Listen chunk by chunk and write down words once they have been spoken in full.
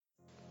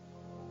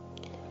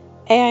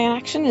AI in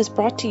Action is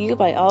brought to you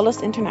by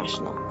Aldus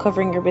International,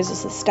 covering your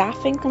business's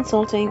staffing,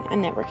 consulting,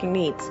 and networking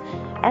needs.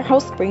 Our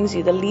host brings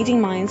you the leading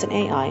minds in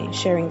AI,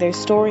 sharing their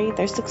story,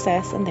 their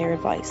success, and their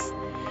advice.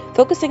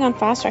 Focusing on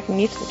fast-tracking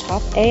you to the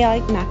top, AI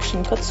in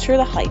Action cuts through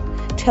the hype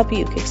to help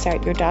you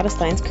kickstart your data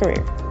science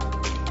career.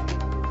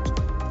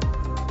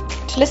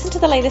 To listen to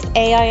the latest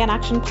AI in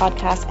Action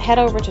podcast, head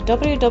over to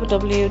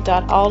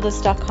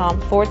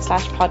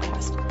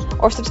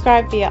www.aldus.com/podcast or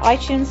subscribe via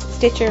iTunes,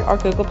 Stitcher, or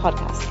Google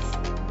Podcasts.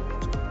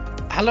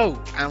 Hello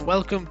and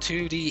welcome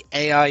to the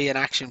AI in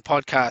Action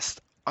podcast.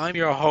 I'm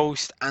your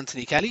host,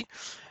 Anthony Kelly.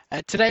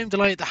 Today I'm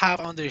delighted to have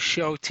on the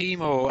show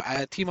Timo.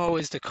 Timo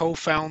is the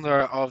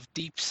co-founder of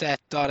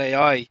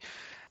Deepset.ai.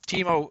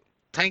 Timo,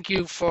 thank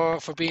you for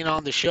being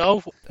on the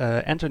show.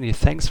 Anthony,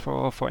 thanks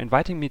for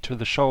inviting me to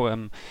the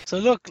show. So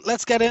look,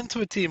 let's get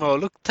into it, Timo.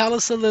 Look, tell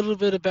us a little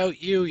bit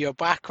about you, your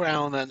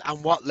background,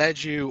 and what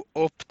led you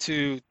up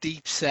to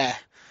Deepset.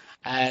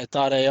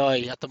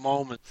 .ai at the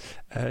moment.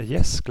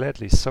 Yes,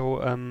 gladly.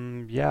 So,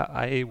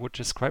 I would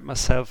describe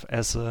myself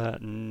as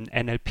an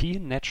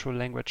NLP, natural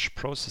language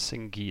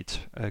processing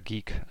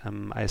geek.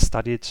 I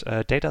studied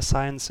data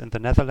science in the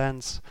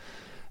Netherlands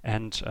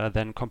and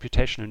then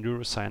computational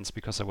neuroscience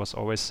because I was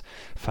always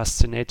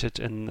fascinated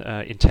in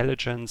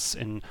intelligence,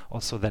 in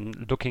also then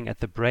looking at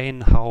the brain,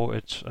 how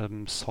it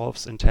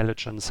solves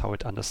intelligence, how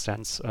it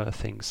understands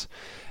things.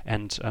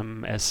 And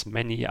as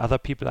many other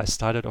people, I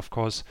started, of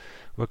course,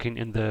 working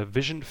in the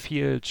vision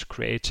field,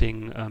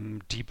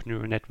 creating deep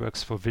neural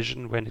networks for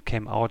vision when it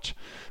came out,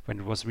 when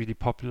it was really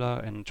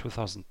popular in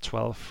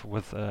 2012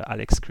 with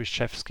Alex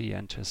Krzyzewski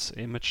and his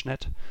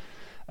ImageNet.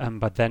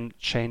 But then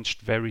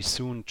changed very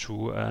soon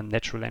to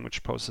natural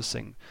language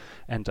processing.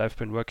 And I've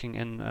been working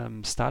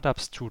in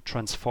startups to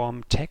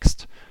transform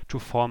text to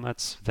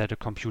formats that a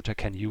computer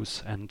can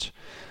use. And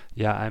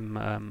yeah,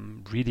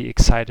 I'm really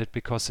excited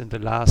because in the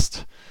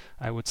last,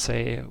 I would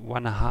say,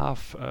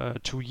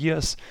 1.5, 2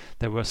 years,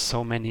 there were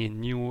so many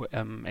new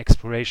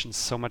explorations,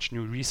 so much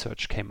new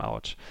research came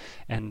out.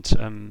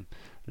 And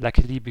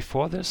luckily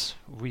before this,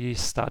 we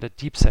started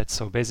Deepset.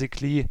 So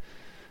basically,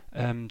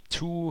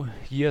 2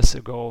 years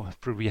ago,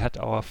 we had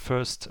our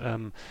first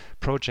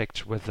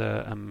project with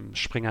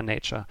Springer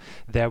Nature.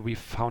 There we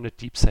founded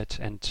Deepset,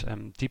 and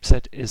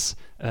Deepset is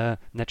a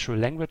natural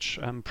language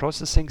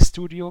processing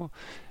studio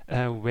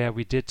where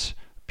we did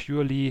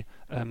purely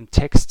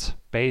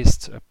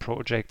text-based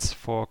projects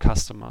for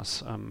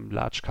customers,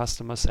 large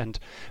customers, and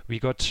we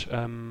got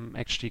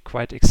actually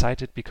quite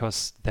excited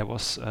because there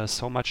was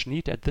so much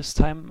need at this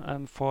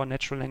time for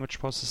natural language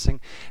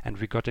processing, and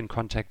we got in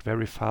contact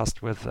very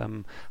fast with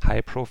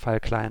high-profile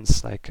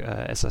clients like,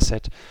 as I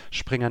said,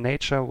 Springer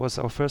Nature was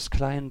our first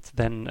client,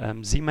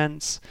 then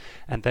Siemens,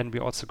 and then we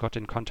also got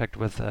in contact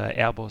with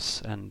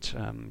Airbus, and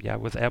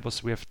with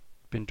Airbus we have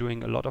been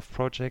doing a lot of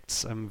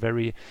projects,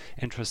 very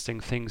interesting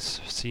things,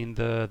 seen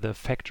the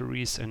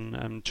factories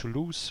in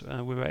Toulouse,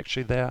 we were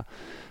actually there.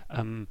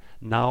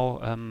 Now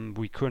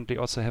we currently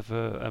also have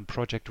a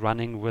project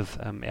running with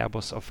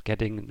Airbus of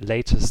getting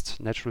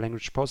latest natural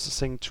language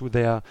processing to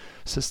their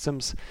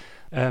systems.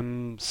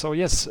 So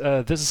yes,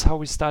 this is how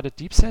we started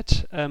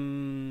Deepset,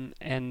 and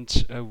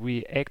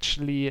we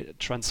actually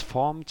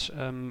transformed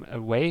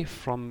away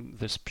from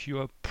this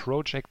pure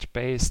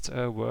project-based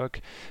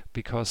work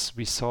because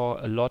we saw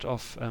a lot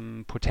of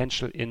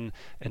potential in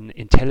an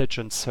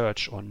intelligent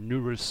search or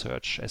neural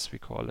search, as we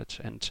call it.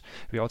 And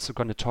we're also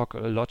going to talk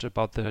a lot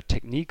about the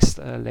techniques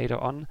later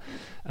on,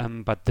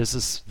 but this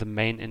is the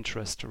main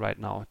interest right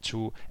now,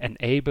 to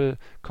enable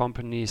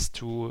companies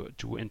to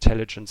do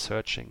intelligent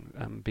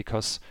searching,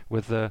 because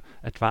with the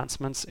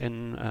advancements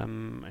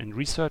in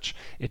research,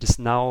 it is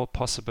now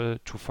possible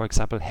to, for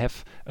example,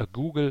 have a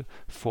Google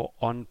for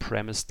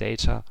on-premise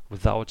data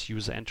without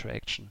user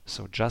interaction.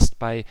 So just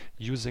by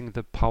using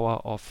the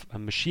power of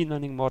machine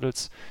learning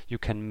models, you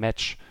can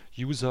match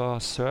user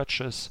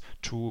searches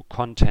to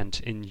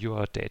content in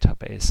your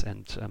database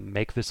and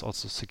make this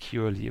also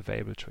securely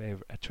available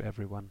to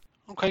everyone.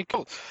 Okay,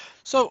 cool.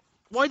 So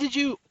why did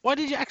you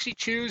actually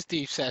choose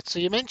Deepset? So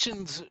you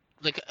mentioned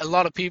like a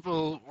lot of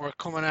people were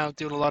coming out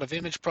doing a lot of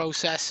image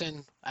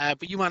processing,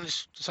 but you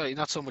managed, sorry,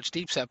 not so much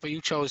Deepset, but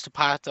you chose the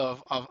path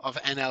of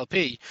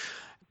NLP.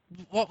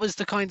 What was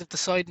the kind of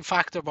deciding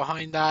factor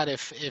behind that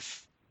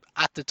if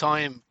at the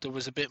time there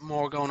was a bit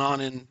more going on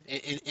in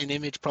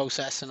image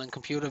processing and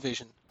computer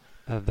vision?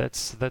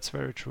 That's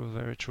very true,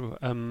 very true.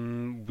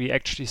 We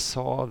actually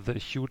saw the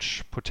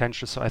huge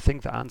potential. So I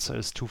think the answer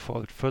is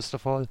twofold. First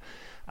of all,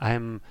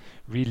 I'm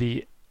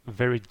really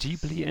very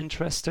deeply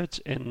interested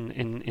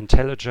in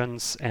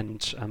intelligence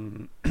and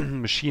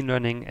machine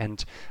learning,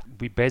 and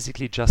we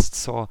basically just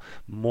saw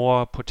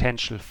more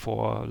potential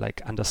for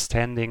like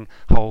understanding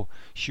how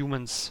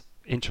humans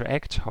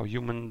interact, how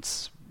human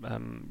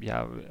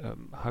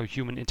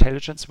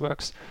intelligence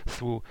works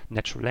through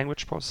natural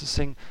language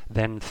processing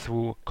than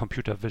through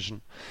computer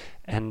vision.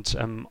 And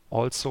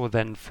also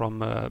then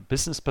from a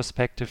business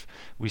perspective,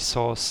 we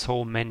saw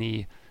so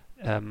many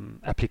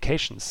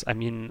applications. I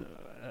mean,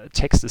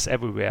 text is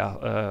everywhere.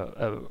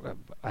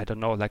 I don't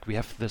know, like we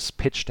have this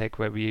pitch deck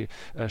where we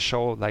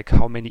show like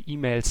how many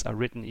emails are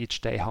written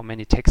each day, how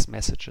many text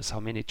messages, how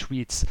many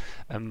tweets,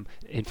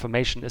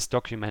 information is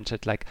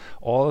documented. Like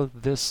all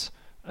this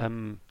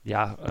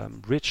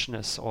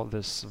richness, all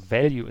this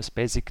value is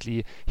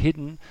basically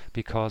hidden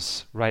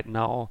because right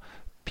now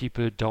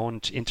people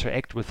don't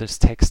interact with this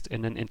text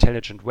in an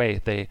intelligent way.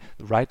 They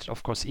write,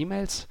 of course,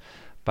 emails,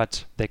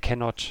 but they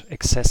cannot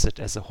access it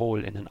as a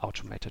whole in an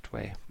automated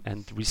way.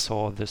 And we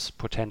saw this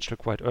potential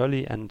quite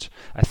early, and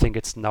I think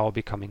it's now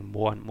becoming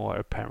more and more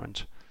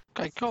apparent.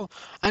 Okay, cool.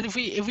 And if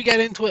we get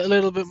into it a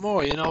little bit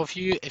more, you know, if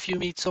you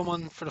meet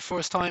someone for the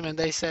first time and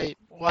they say,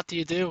 "What do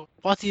you do?"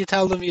 What do you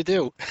tell them you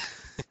do?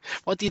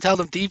 What do you tell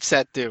them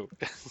Deepset do?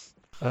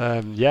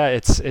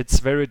 It's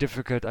very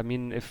difficult. I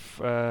mean,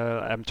 if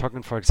I'm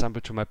talking, for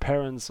example, to my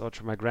parents or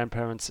to my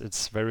grandparents,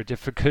 it's very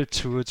difficult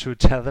to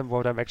tell them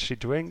what I'm actually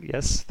doing.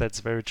 Yes,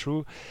 that's very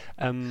true.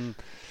 I'm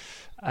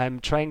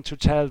trying to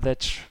tell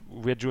that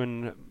we're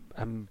doing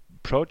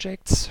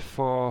projects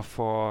for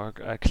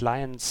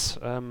clients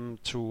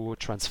to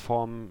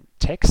transform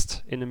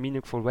text in a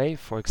meaningful way.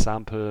 For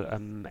example,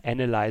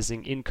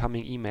 analyzing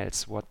incoming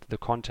emails, what the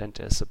content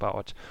is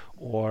about,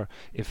 or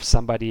if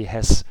somebody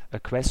has a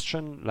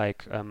question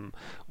like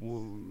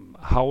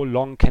how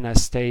long can I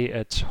stay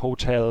at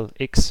hotel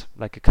X,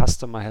 like a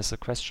customer has a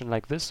question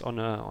like this on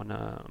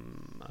a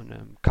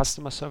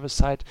customer service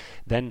side,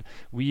 then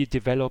we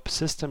develop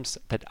systems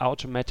that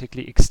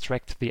automatically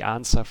extract the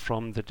answer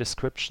from the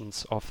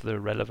descriptions of the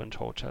relevant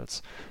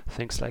hotels,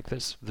 things like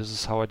this. This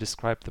is how I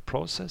describe the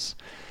process.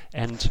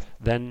 And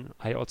then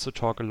I also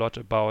talk a lot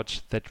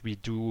about that we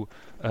do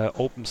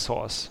open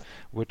source,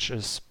 which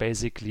is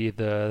basically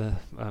the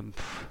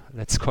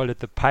let's call it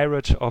the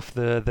pirate of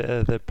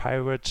the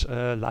pirate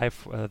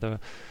life, the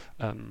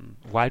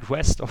Wild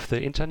West of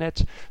the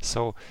internet.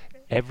 So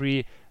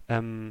every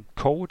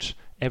code,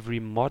 every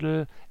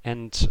model,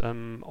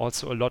 and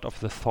also a lot of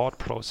the thought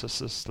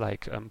processes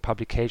like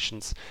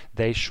publications,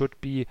 they should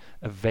be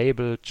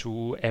available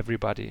to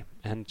everybody.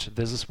 And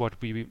this is what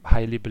we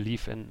highly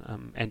believe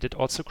in. And it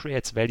also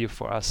creates value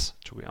for us,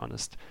 to be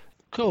honest.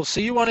 Cool. So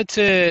you wanted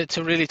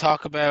to really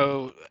talk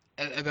about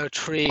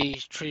three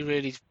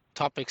really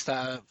topics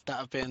that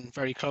have been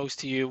very close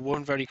to you.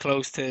 One very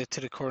close to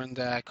the current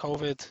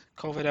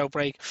COVID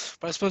outbreak.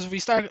 But I suppose if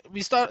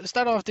we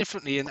start off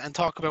differently and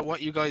talk about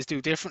what you guys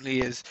do differently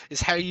is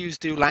how you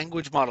do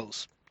language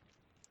models,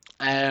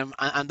 and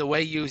the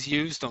way you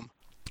use them.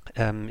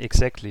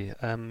 Exactly.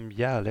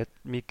 Let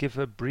me give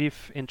a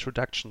brief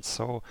introduction.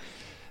 So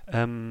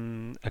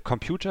a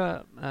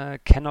computer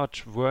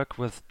cannot work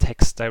with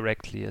text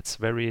directly. It's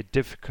very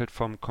difficult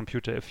from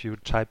computer if you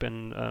type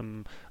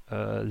in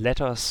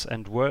letters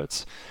and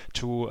words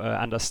to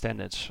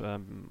understand it.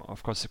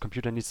 Of course, the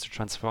computer needs to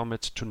transform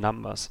it to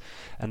numbers.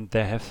 And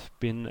there have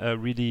been a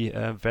really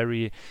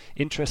very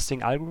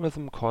interesting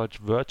algorithm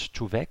called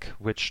word-to-vec,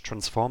 which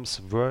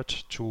transforms word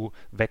to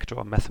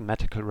vector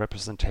mathematical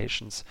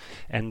representations.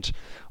 And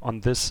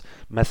on this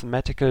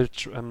mathematical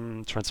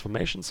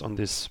transformations, on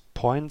these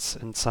points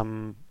in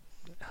some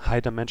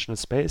high dimensional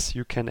space,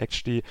 you can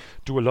actually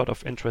do a lot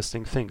of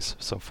interesting things.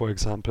 So for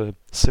example,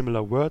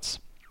 similar words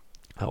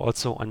are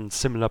also on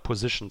similar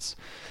positions,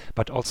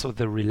 but also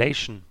the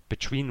relation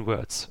between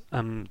words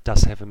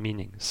does have a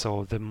meaning.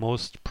 So the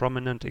most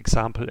prominent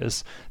example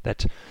is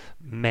that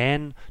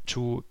man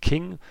to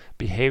king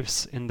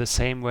behaves in the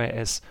same way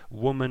as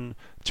woman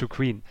to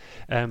queen.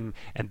 And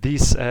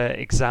these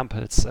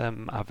examples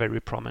are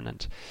very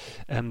prominent.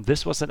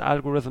 This was an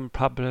algorithm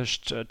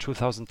published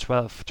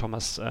 2012,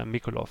 Thomas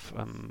Mikolov.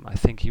 I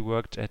think he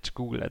worked at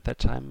Google at that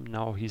time.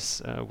 Now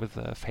he's with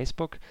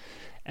Facebook.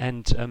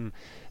 And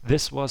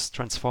this was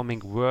transforming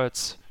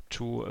words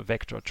to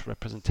vector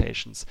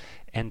representations.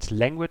 And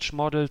language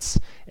models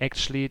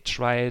actually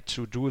try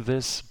to do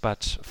this,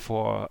 but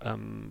for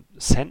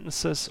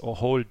sentences or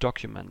whole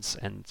documents.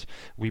 And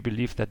we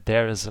believe that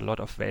there is a lot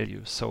of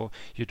value. So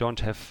you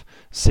don't have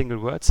single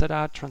words that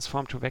are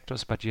transformed to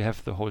vectors, but you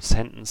have the whole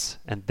sentence.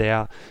 And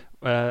there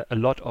a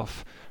lot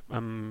of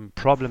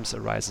problems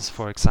arises.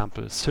 For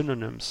example,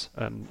 synonyms,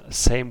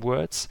 same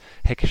words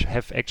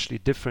have actually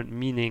different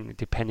meaning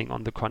depending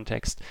on the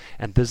context,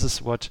 and this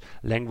is what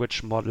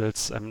language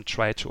models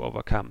try to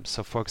overcome.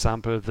 So for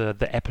example,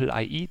 the apple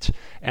I eat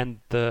and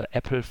the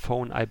Apple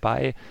phone I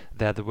buy,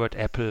 there the word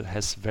apple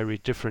has very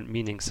different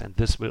meanings, and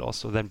this will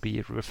also then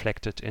be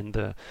reflected in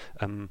the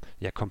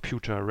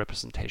computer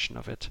representation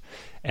of it.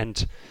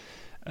 And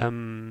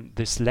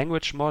these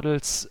language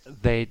models,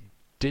 they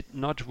did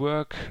not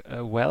work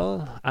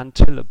well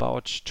until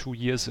about 2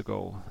 years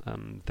ago.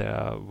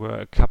 There were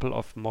a couple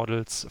of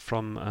models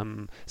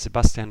from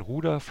Sebastian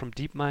Ruder from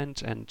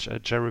DeepMind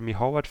and Jeremy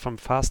Howard from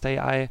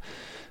FastAI.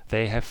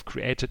 They have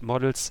created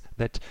models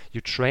that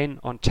you train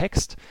on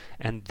text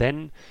and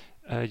then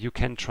you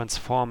can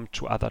transform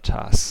to other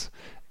tasks.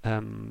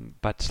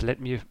 But let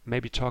me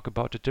maybe talk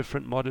about a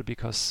different model,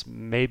 because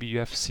maybe you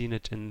have seen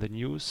it in the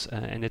news,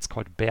 and it's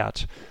called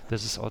BERT.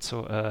 This is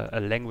also a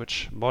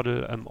language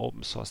model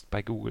open sourced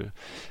by Google.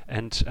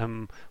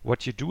 And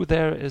what you do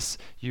there is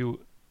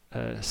you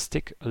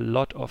stick a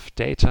lot of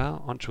data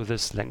onto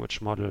this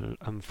language model.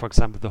 For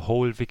example, the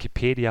whole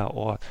Wikipedia,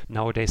 or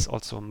nowadays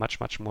also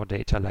much more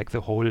data, like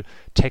the whole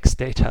text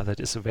data that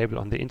is available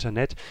on the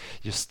internet.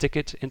 You stick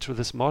it into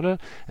this model,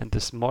 and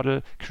this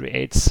model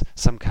creates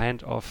some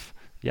kind of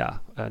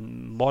a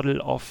model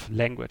of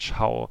language,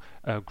 how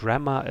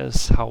grammar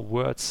is, how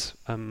words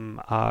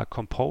are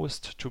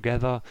composed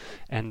together.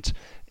 And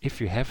if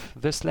you have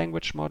this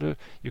language model,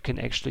 you can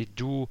actually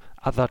do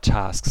other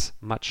tasks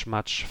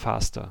much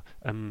faster.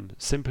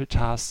 Simple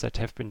tasks that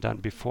have been done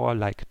before,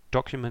 like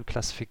document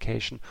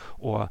classification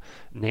or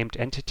named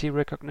entity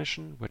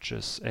recognition, which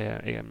is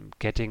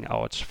getting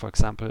out, for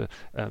example,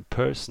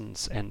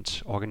 persons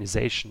and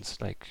organizations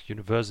like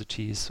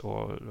universities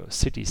or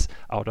cities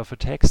out of a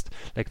text.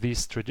 Like,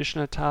 these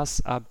traditional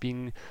tasks are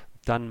being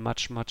done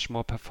much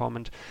more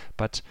performant.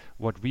 But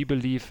what we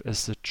believe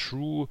is the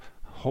true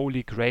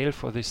holy grail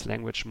for these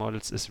language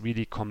models is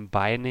really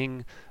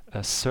combining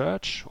a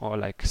search or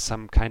like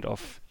some kind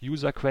of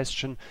user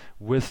question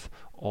with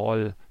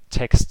all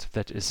text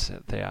that is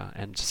there.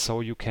 And so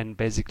you can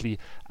basically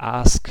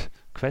ask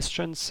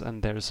questions,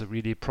 and there is a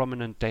really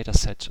prominent data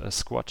set,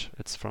 Squad.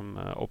 It's from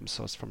open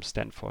source from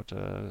Stanford,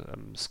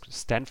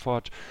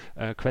 Stanford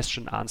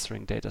question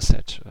answering data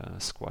set,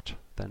 Squad,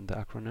 then the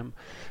acronym.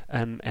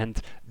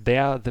 And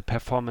there the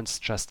performance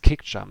just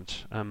kick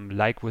jumped.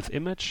 Like with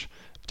image,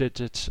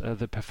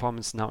 the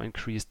performance now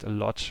increased a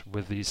lot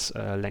with these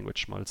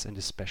language models, and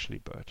especially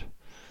BERT.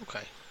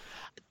 Okay.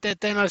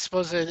 Then I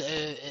suppose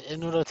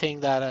another thing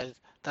that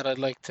I'd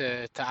like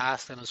to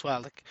ask then as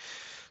well. Like,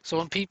 so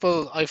when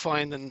people, I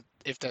find, and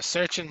if they're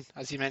searching,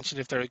 as you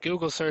mentioned, if they're a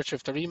Google search,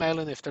 if they're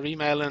emailing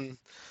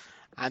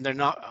and they're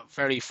not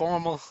very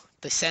formal,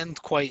 they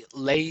send quite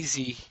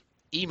lazy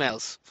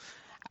emails.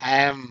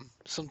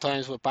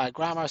 Sometimes with bad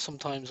grammar,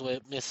 sometimes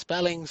with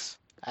misspellings,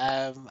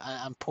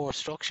 and poor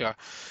structure.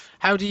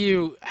 How do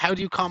you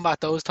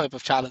combat those type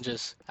of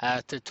challenges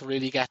to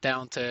really get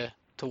down to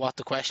what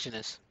the question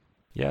is?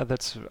 Yeah,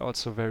 that's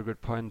also a very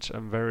good point.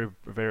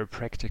 Very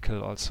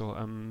practical also.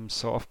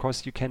 So of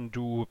course you can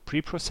do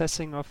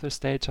pre-processing of this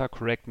data,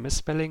 correct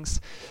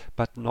misspellings,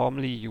 but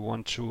normally you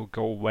want to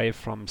go away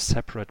from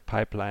separate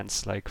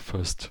pipelines, like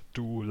first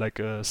do like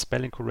a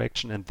spelling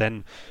correction and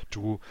then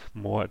do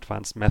more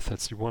advanced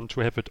methods. You want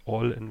to have it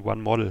all in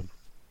one model.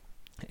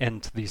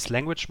 And these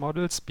language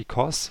models,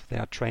 because they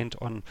are trained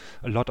on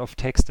a lot of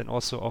text and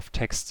also of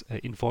text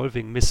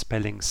involving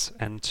misspellings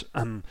and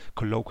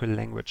colloquial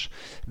language,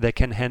 they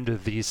can handle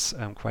these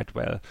quite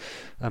well.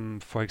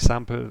 For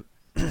example,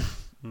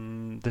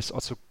 this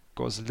also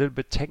goes a little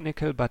bit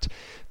technical, but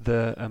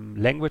the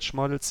language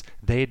models,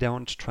 they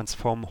don't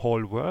transform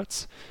whole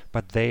words,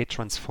 but they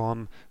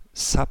transform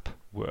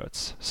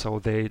sub-words.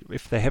 So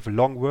if they have a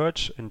long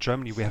word, in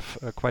Germany we have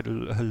quite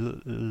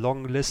a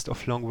long list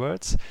of long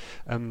words,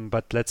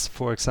 but let's,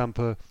 for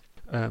example,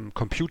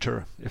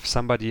 computer. If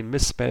somebody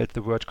misspelled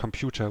the word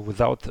computer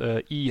without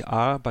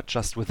ER but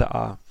just with the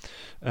R,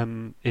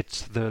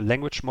 the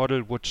language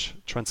model would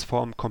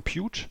transform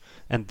compute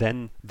and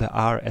then the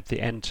R at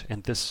the end,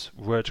 and this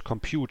word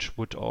compute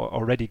would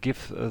already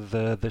give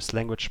this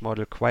language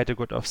model quite a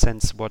good of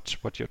sense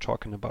what you're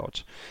talking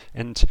about.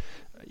 And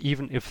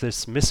even if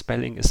this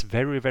misspelling is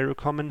very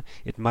common,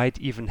 it might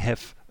even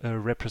have a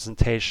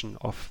representation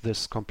of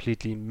this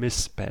completely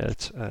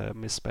misspelled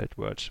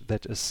word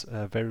that is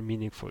very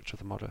meaningful to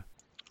the model.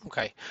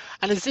 Okay,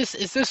 and is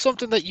this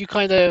something that you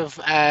kind of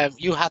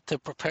you had to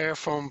prepare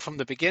from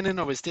the beginning,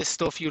 or was this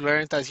stuff you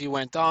learned as you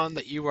went on,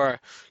 that you were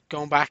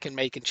going back and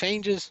making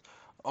changes,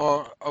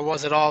 or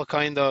was it all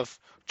kind of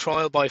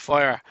trial by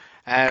fire,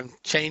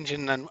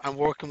 changing and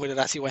working with it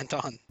as you went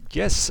on?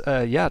 Yes,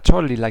 yeah,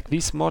 totally. Like,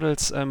 these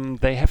models,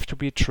 they have to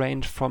be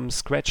trained from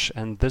scratch,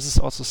 and this is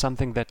also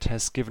something that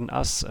has given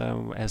us,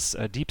 as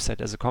Deepset,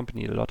 as a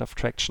company, a lot of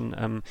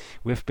traction.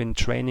 We've been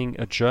training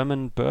a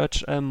German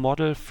BERT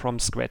model from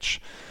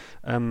scratch.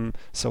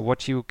 So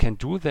what you can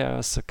do,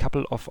 there's a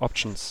couple of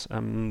options.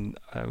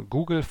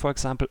 Google, for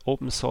example,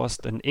 open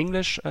sourced an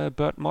English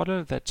BERT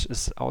model that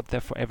is out there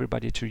for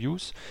everybody to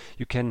use.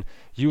 You can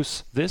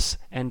use this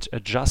and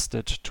adjust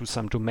it to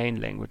some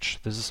domain language.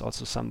 This is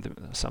also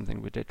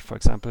something we did. For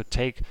example,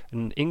 take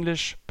an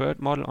English BERT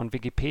model on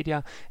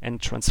Wikipedia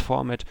and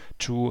transform it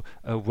to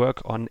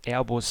work on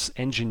Airbus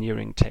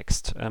engineering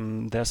text.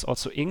 There's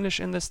also English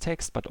in this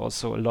text, but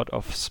also a lot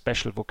of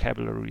special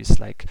vocabularies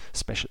like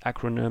special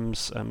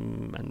acronyms,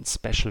 and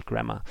special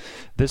grammar.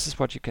 This is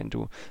what you can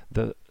do.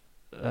 The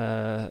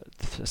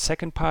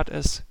second part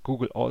is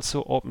Google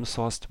also open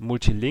sourced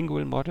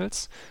multilingual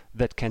models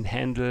that can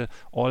handle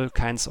all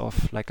kinds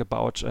of, like,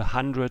 about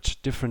 100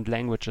 different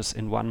languages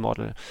in one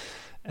model.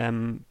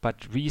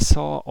 But we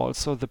saw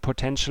also the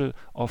potential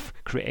of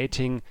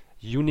creating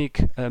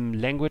unique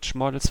language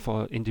models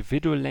for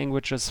individual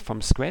languages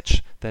from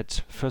scratch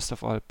that first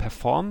of all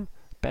perform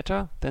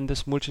better than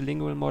this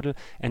multilingual model,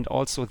 and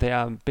also they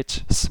are a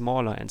bit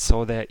smaller, and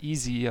so they're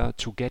easier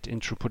to get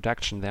into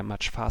production. They're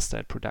much faster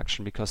at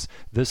production, because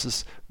this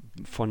is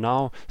for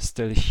now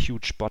still a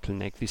huge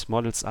bottleneck. These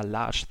models are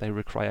large, they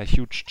require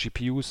huge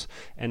GPUs,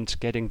 and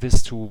getting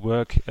this to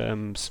work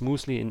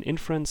smoothly in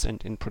inference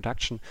and in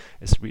production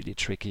is really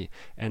tricky.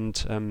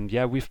 And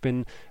yeah, we've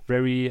been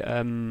very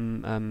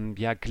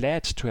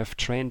glad to have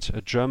trained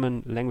a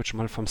German language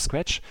model from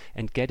scratch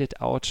and get it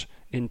out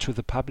into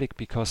the public,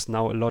 because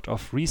now a lot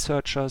of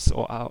researchers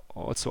or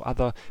also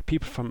other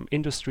people from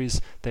industries,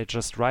 they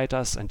just write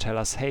us and tell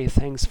us, hey,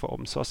 thanks for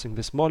open sourcing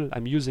this model,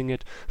 I'm using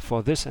it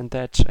for this and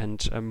that,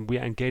 and we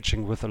are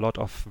engaging with a lot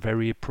of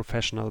very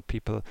professional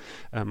people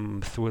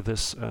through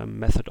this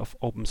method of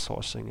open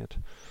sourcing it.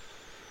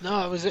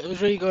 No, it was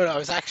really good. I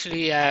was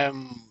actually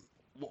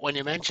when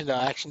you mentioned it,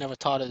 I actually never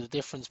thought of the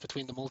difference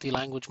between the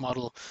multi-language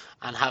model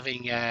and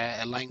having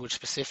a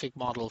language-specific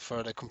model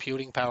for the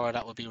computing power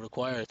that would be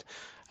required.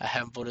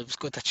 But it was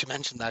good that you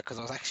mentioned that, because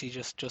I was actually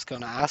just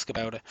going to ask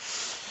about it.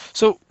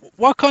 So,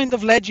 what kind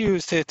of led you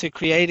to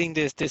creating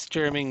this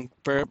German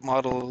BERT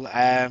model,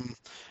 and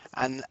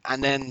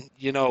then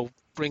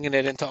bringing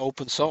it into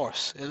open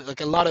source?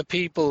 Like, a lot of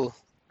people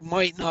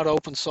might not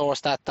open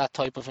source that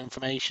type of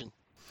information.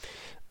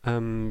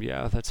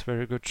 Yeah, that's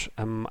very good.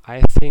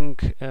 I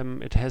think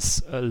it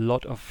has a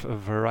lot of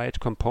varied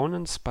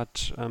components,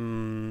 but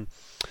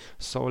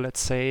so let's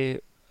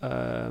say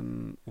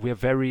we're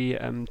very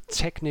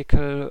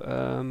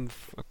technical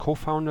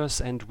co-founders,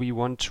 and we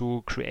want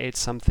to create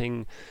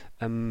something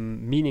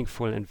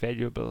meaningful and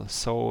valuable.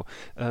 So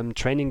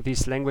training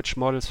these language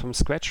models from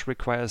scratch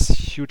requires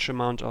huge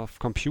amount of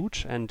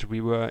compute, and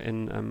we were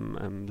in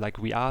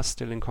we are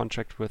still in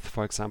contract with,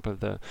 for example,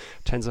 the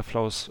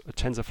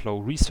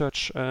TensorFlow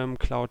Research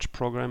Cloud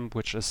program,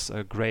 which is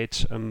a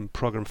great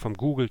program from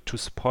Google to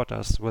support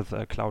us with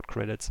cloud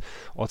credits.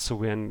 Also,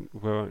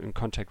 we're in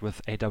contact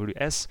with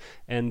AWS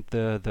and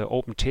the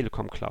Open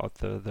Telekom Cloud,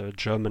 the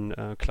German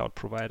cloud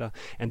provider,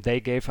 and they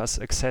gave us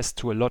access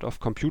to a lot of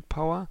compute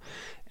power.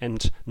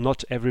 And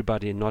not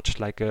everybody, not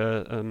like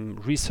a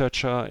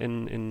researcher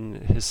in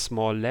his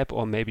small lab,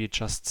 or maybe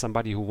just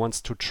somebody who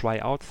wants to try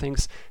out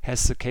things,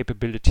 has the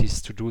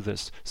capabilities to do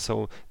this.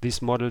 So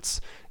these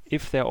models,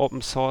 if they're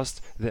open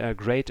sourced, they're a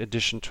great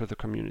addition to the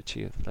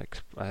community.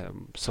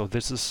 So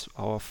this is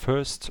our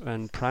first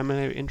and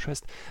primary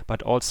interest,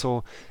 but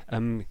also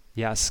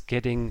yes,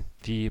 getting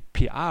the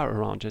PR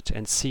around it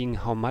and seeing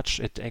how much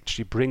it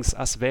actually brings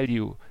us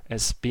value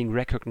as being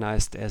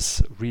recognized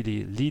as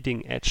really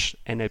leading edge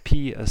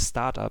NLP, a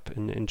startup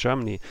in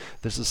Germany.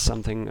 This is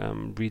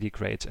something really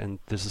great, and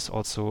this is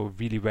also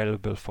really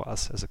valuable for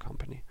us as a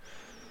company.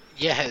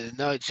 Yeah,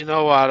 no, do you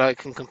know what? I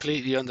can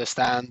completely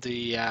understand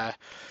the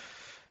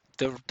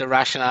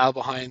rationale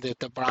behind it,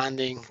 the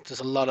branding. There's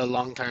a lot of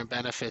long-term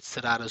benefits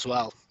to that as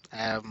well.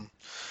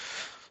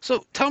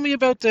 So tell me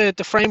about the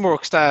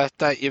frameworks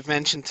that you've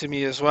mentioned to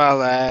me as well,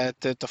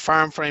 the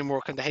farm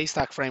framework and the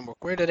haystack framework.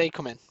 Where do they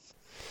come in?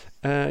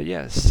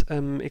 Yes,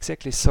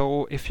 exactly.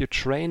 So if you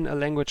train a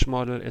language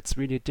model, it's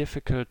really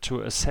difficult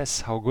to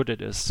assess how good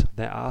it is.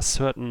 There are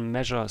certain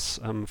measures.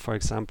 For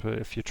example,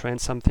 if you train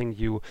something,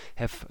 you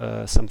have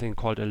something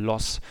called a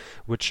loss,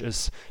 which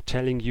is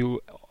telling you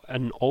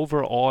an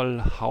overall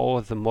how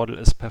the model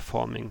is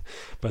performing.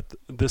 But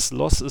this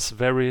loss is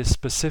very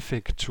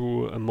specific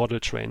to model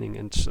training,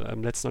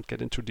 and let's not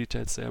get into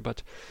details there.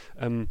 But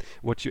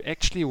what you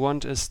actually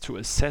want is to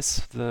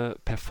assess the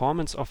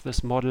performance of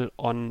this model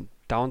on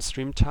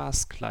downstream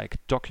tasks like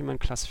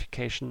document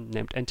classification,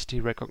 named entity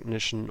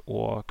recognition,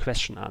 or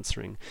question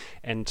answering.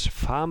 And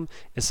FARM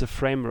is a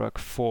framework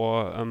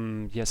for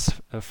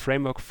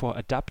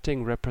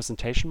adapting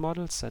representation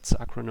models. That's the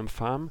acronym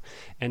FARM.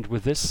 And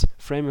with this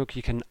framework,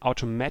 you can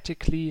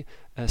automatically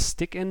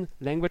stick in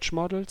language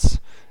models,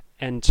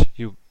 and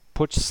you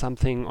put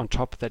something on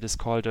top that is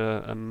called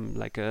a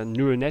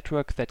neural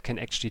network that can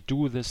actually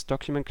do this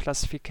document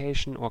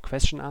classification or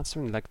question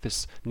answering. Like,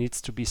 this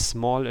needs to be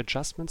small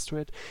adjustments to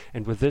it,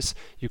 and with this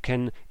you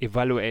can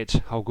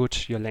evaluate how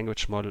good your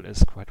language model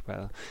is quite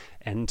well.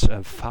 And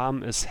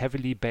FARM is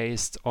heavily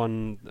based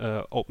on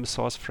open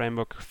source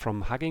framework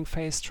from Hugging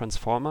Face,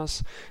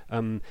 Transformers.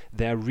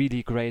 They're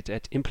really great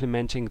at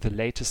implementing the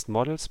latest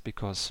models,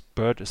 because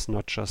BERT is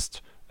not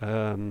just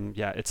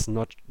it's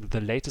not the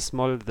latest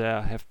model.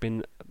 There have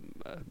been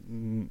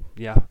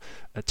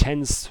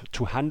tens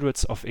to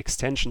hundreds of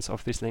extensions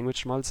of these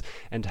language models,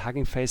 and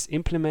Hugging Face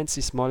implements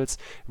these models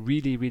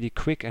really, really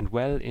quick and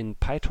well in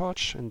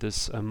PyTorch, in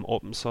this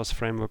open source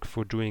framework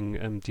for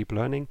doing deep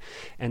learning.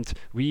 And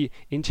we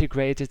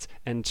integrate it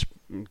and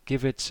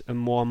give it a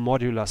more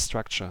modular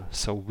structure.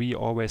 So we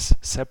always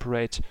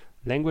separate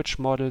language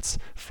models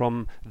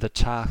from the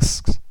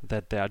tasks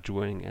that they are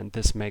doing, and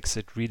this makes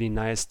it really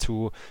nice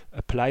to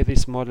apply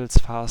these models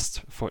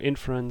fast for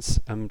inference,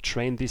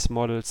 train these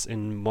models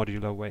in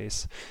modular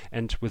ways.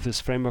 And with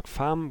this framework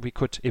FARM, we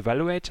could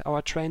evaluate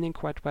our training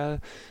quite well.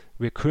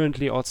 We're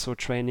currently also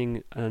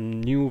training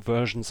new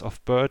versions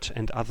of BERT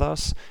and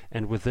others,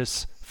 and with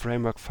this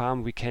framework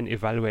farm, we can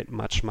evaluate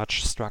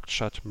much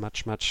structured,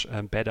 much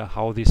better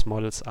how these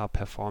models are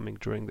performing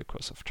during the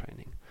course of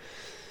training.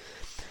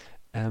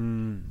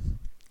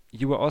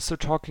 You were also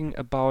talking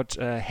about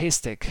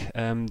Haystack.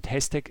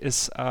 Haystack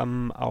is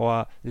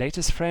our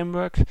latest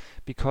framework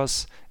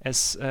because,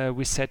 as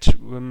I said,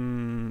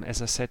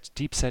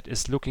 Deepset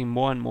is looking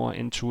more and more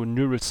into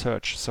neural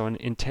search, so an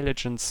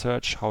intelligent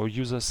search, how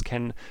users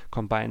can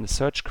combine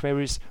search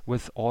queries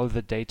with all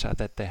the data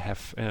that they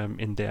have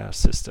in their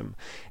system.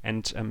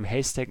 And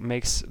Haystack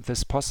makes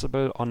this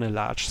possible on a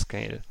large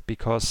scale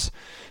because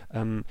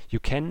you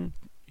can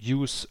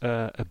use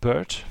a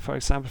BERT, for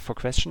example, for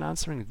question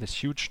answering,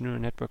 this huge neural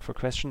network for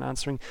question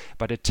answering,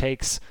 but it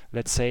takes,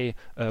 let's say,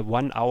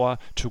 1 hour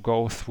to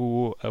go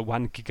through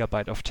 1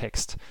 gigabyte of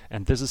text.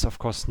 And this is, of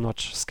course, not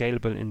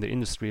scalable in the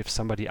industry. If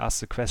somebody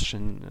asks a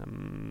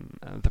question,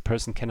 the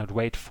person cannot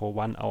wait for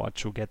 1 hour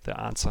to get the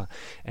answer.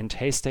 And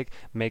Haystack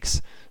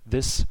makes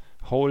this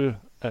whole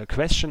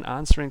question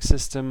answering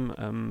system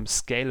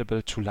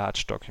scalable to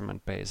large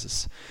document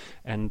bases.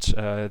 And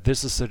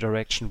this is the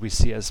direction we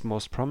see as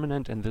most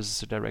prominent, and this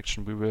is the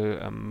direction we will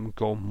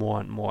go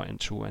more and more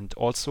into. And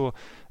also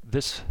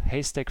this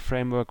Haystack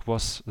framework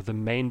was the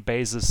main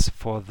basis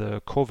for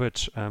the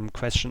COVID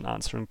question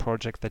answering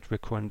project that we're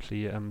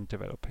currently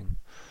developing.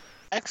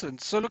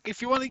 Excellent. So look,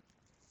 if you want to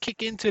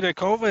kick into the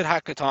COVID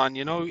hackathon,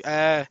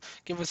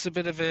 give us a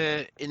bit of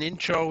an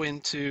intro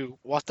into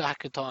what the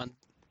hackathon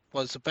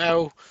was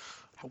about,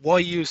 why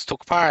you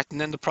took part, and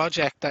then the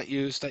project that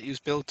you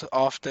built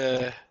off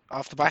the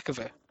back of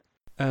it.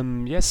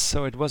 Yes,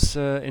 so it was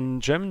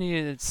in Germany.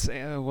 It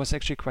was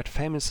actually quite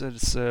famous.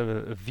 It's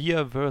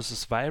Wir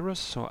versus Virus,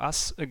 so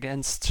us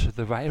against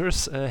the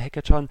virus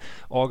hackathon,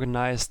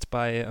 organized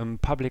by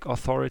public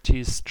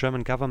authorities,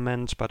 German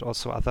government, but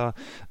also other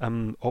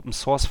open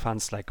source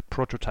funds like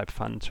Prototype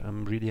Fund,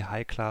 really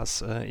high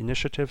class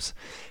initiatives.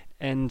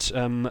 And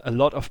a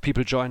lot of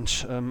people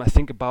joined. I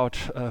think about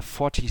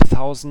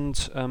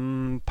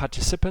 40,000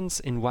 participants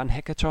in one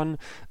hackathon.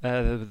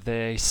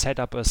 They set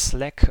up a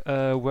Slack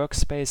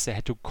workspace. They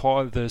had to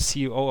call the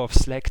CEO of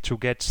Slack to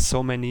get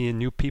so many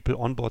new people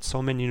on board,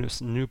 so many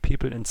new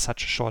people in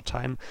such a short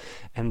time.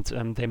 And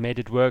they made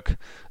it work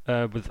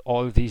with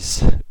all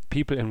these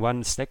people in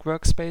one Slack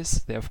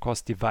workspace. They, of course,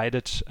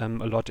 divided a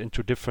lot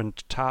into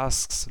different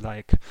tasks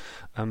like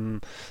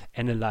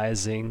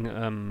analyzing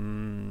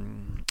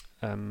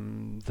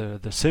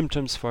the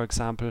symptoms, for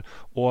example,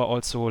 or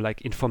also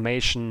like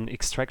information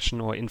extraction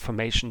or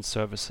information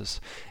services.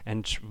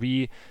 And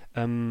we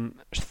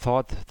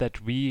thought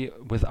that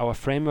with our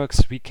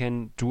frameworks, we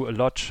can do a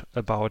lot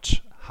about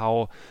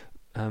how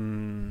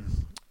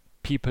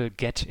people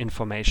get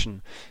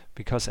information.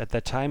 Because at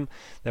that time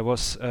there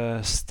was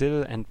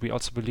still, and we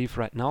also believe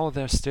right now,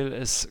 there still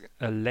is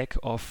a lack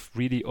of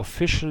really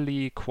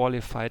officially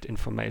qualified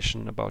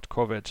information about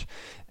COVID.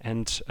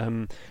 And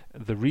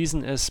the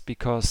reason is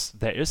because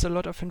there is a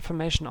lot of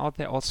information out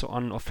there also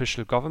on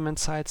official government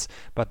sites,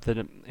 but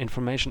the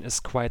information is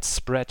quite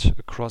spread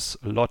across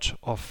a lot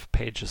of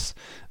pages,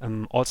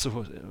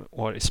 also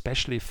or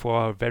especially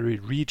for very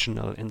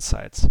regional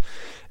insights.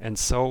 And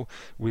so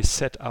we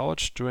set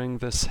out during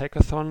this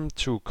hackathon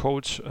to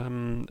code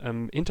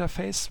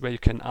interface where you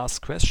can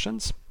ask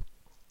questions,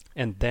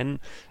 and then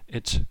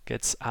it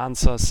gets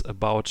answers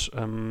about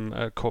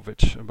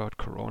COVID, about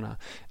Corona.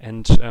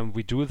 And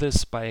we do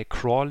this by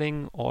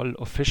crawling all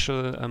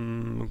official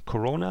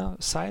Corona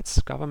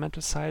sites,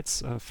 governmental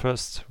sites,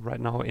 first right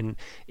now in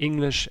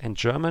English and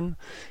German,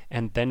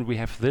 and then we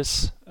have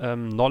this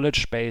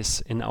knowledge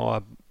base in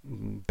our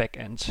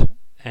backend.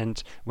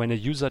 And when a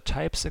user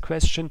types a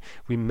question,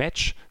 we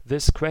match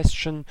this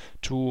question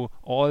to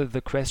all the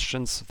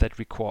questions that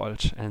we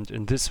called. And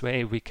in this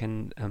way, we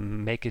can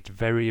make it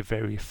very,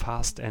 very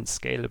fast and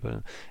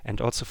scalable. And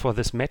also for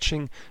this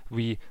matching,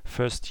 we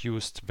first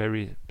used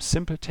very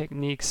simple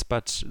techniques,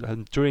 but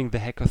during the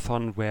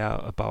hackathon, where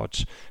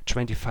about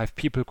 25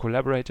 people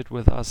collaborated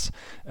with us,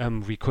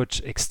 we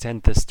could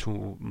extend this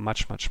to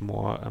much, much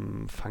more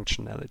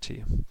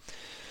functionality.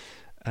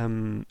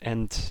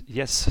 And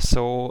yes,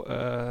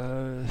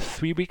 so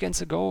 3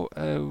 weekends ago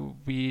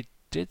we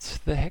did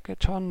the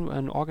hackathon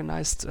and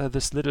organized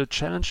this little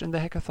challenge in the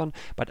hackathon,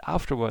 but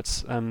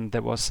afterwards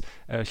there was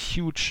a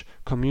huge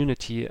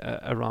community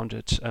around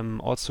it.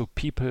 Also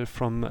people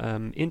from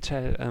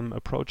Intel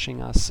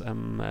approaching us.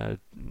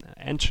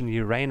 Anthony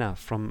Rayner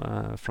from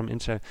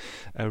Intel,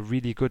 a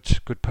really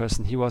good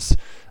person. He was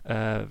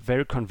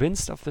very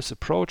convinced of this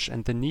approach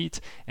and the need,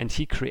 and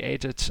he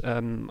created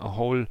a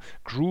whole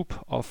group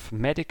of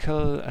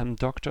medical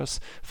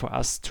doctors for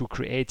us to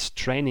create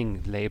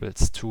training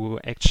labels to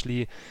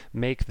actually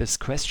make this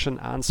question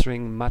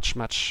answering much,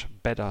 much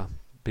better,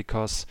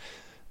 because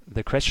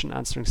the question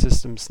answering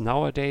systems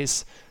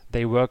nowadays,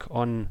 they work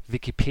on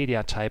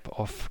Wikipedia type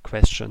of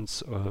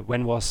questions.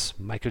 When was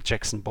Michael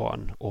Jackson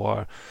born?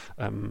 Or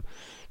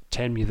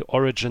tell me the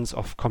origins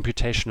of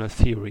computational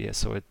theory.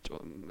 So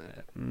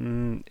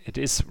it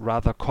is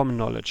rather common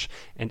knowledge.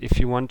 And if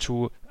you want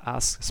to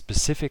ask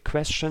specific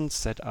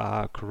questions that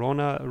are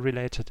corona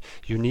related,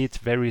 you need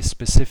very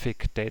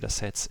specific data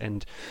sets.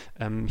 And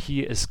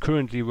he is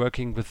currently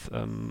working with,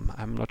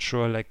 I'm not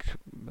sure, like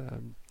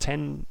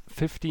 10,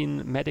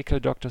 15 medical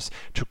doctors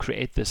to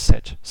create this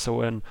set.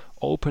 So an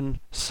open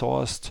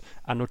sourced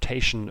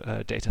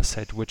annotation data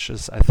set, which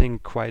is, I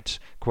think, quite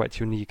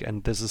unique.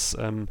 And this is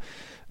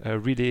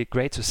really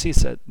great to see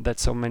that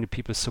so many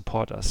people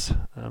support us.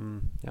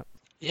 Yeah.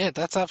 Yeah,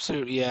 that's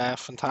absolutely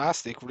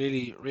fantastic.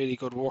 Really, really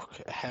good work.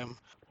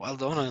 Well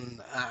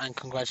done, and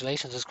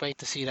congratulations. It's great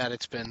to see that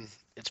it's been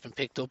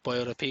picked up by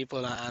other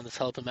people, and it's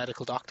helping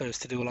medical doctors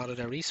to do a lot of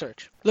their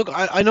research. Look,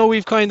 I know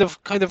we've kind of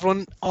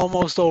run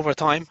almost over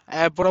time,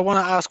 but I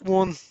want to ask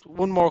one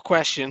more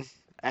question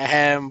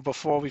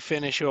before we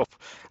finish up.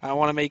 I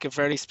want to make it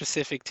very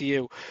specific to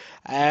you.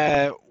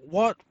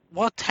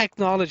 What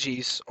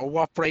technologies or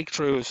what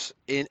breakthroughs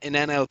in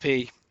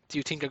NLP do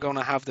you think are going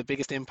to have the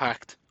biggest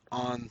impact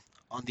on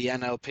the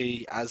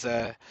NLP as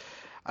a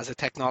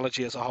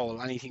technology as a whole?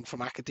 Anything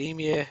from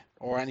academia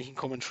or anything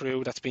coming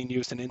through that's being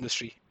used in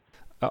industry?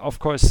 Of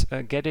course,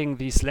 getting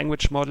these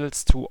language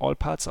models to all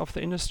parts of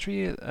the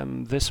industry,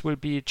 this will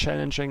be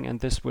challenging, and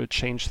this will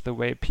change the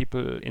way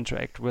people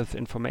interact with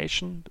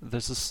information.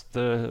 This is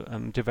the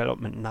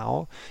development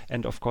now,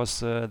 and of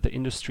course the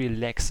industry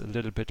lags a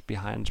little bit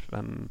behind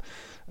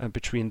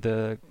between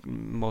the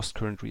most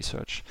current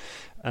research.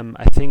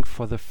 I think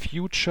for the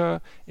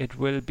future it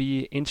will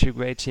be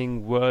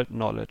integrating world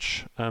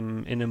knowledge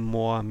in a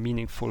more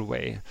meaningful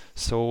way.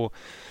 So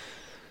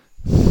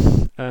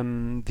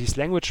these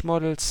language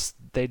models,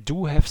 they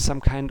do have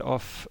some kind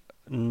of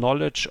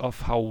knowledge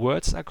of how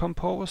words are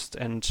composed,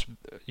 and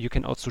you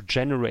can also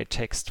generate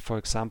text. For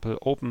example,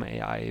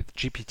 OpenAI,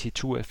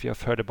 GPT-2, if you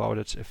have heard about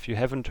it. If you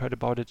haven't heard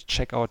about it,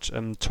 check out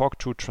Talk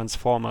to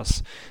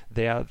Transformers.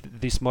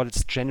 These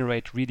models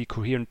generate really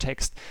coherent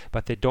text,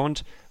 but they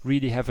don't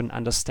really have an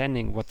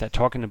understanding what they're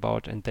talking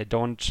about, and they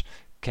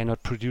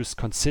cannot produce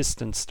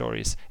consistent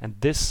stories. And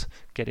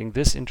getting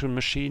this into a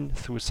machine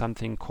through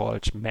something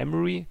called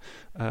memory,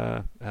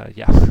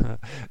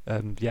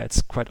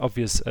 it's quite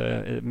obvious.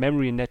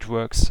 Memory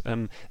networks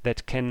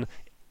that can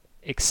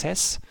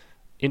access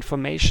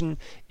information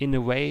in a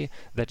way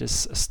that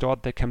is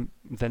stored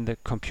then the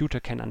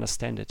computer can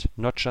understand it,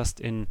 not just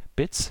in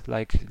bits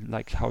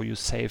like how you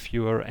save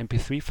your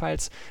MP3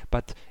 files,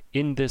 but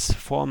in this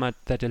format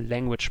that a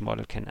language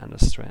model can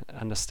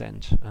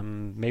understand.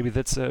 Maybe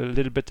that's a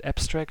little bit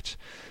abstract,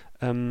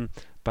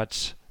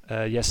 but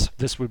yes,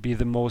 this will be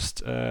the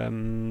most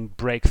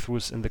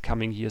breakthroughs in the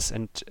coming years,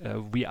 and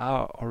we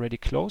are already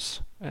close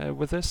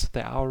with this.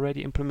 There are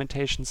already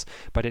implementations,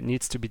 but it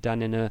needs to be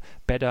done in a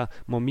better,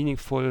 more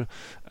meaningful,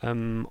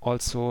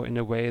 also in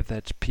a way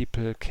that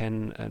people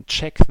can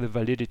check the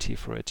validity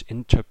for it,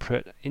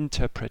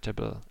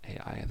 interpretable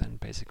AI then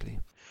basically.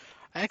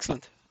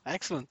 Excellent.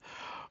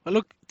 Well,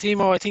 look,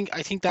 Timo, I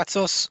think that's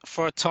us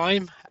for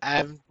time.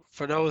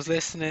 For those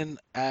listening,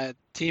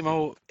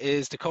 Timo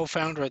is the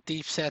co-founder at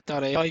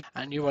Deepset.ai,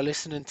 and you are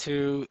listening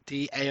to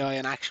the AI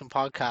in Action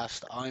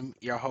podcast. I'm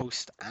your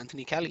host,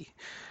 Anthony Kelly.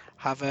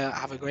 Have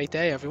a great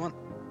day, everyone.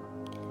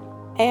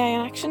 AI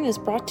in Action is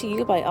brought to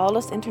you by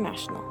Aldus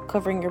International,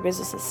 covering your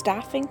business's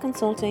staffing,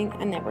 consulting,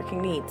 and networking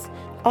needs.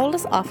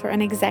 Aldus offer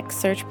an exec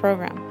search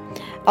program.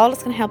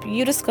 Aldus can help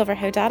you discover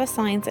how data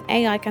science and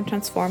AI can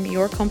transform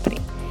your company.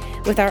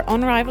 With our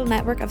unrivaled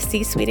network of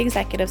C-suite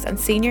executives and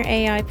senior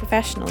AI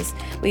professionals,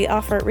 we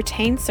offer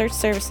retained search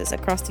services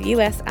across the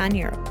US and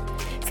Europe.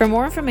 For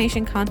more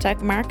information,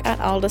 contact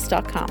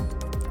mark@aldus.com.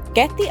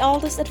 Get the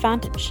Aldus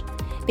advantage.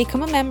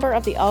 Become a member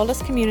of the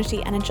Aldus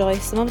community and enjoy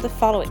some of the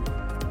following: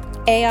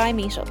 AI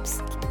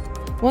meetups.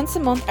 Once a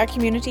month, our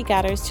community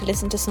gathers to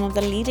listen to some of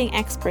the leading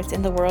experts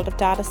in the world of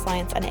data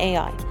science and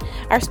AI.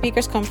 Our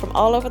speakers come from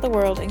all over the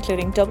world,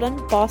 including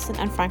Dublin, Boston,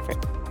 and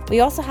Frankfurt.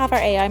 We also have our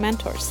AI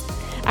mentors.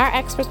 Our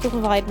experts will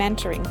provide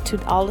mentoring to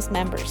Aldus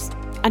members.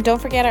 And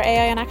don't forget our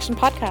AI in Action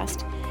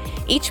podcast.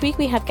 Each week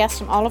we have guests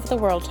from all over the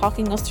world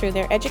talking us through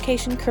their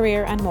education,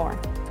 career, and more.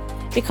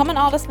 Become an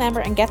Aldus member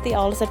and get the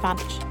Aldus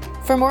advantage.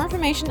 For more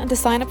information and to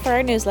sign up for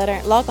our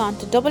newsletter, log on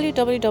to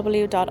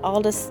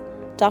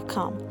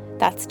www.aldus.com.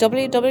 That's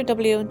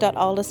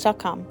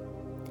www.aldus.com.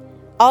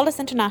 Aldus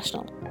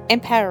International,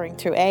 empowering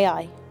through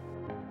AI.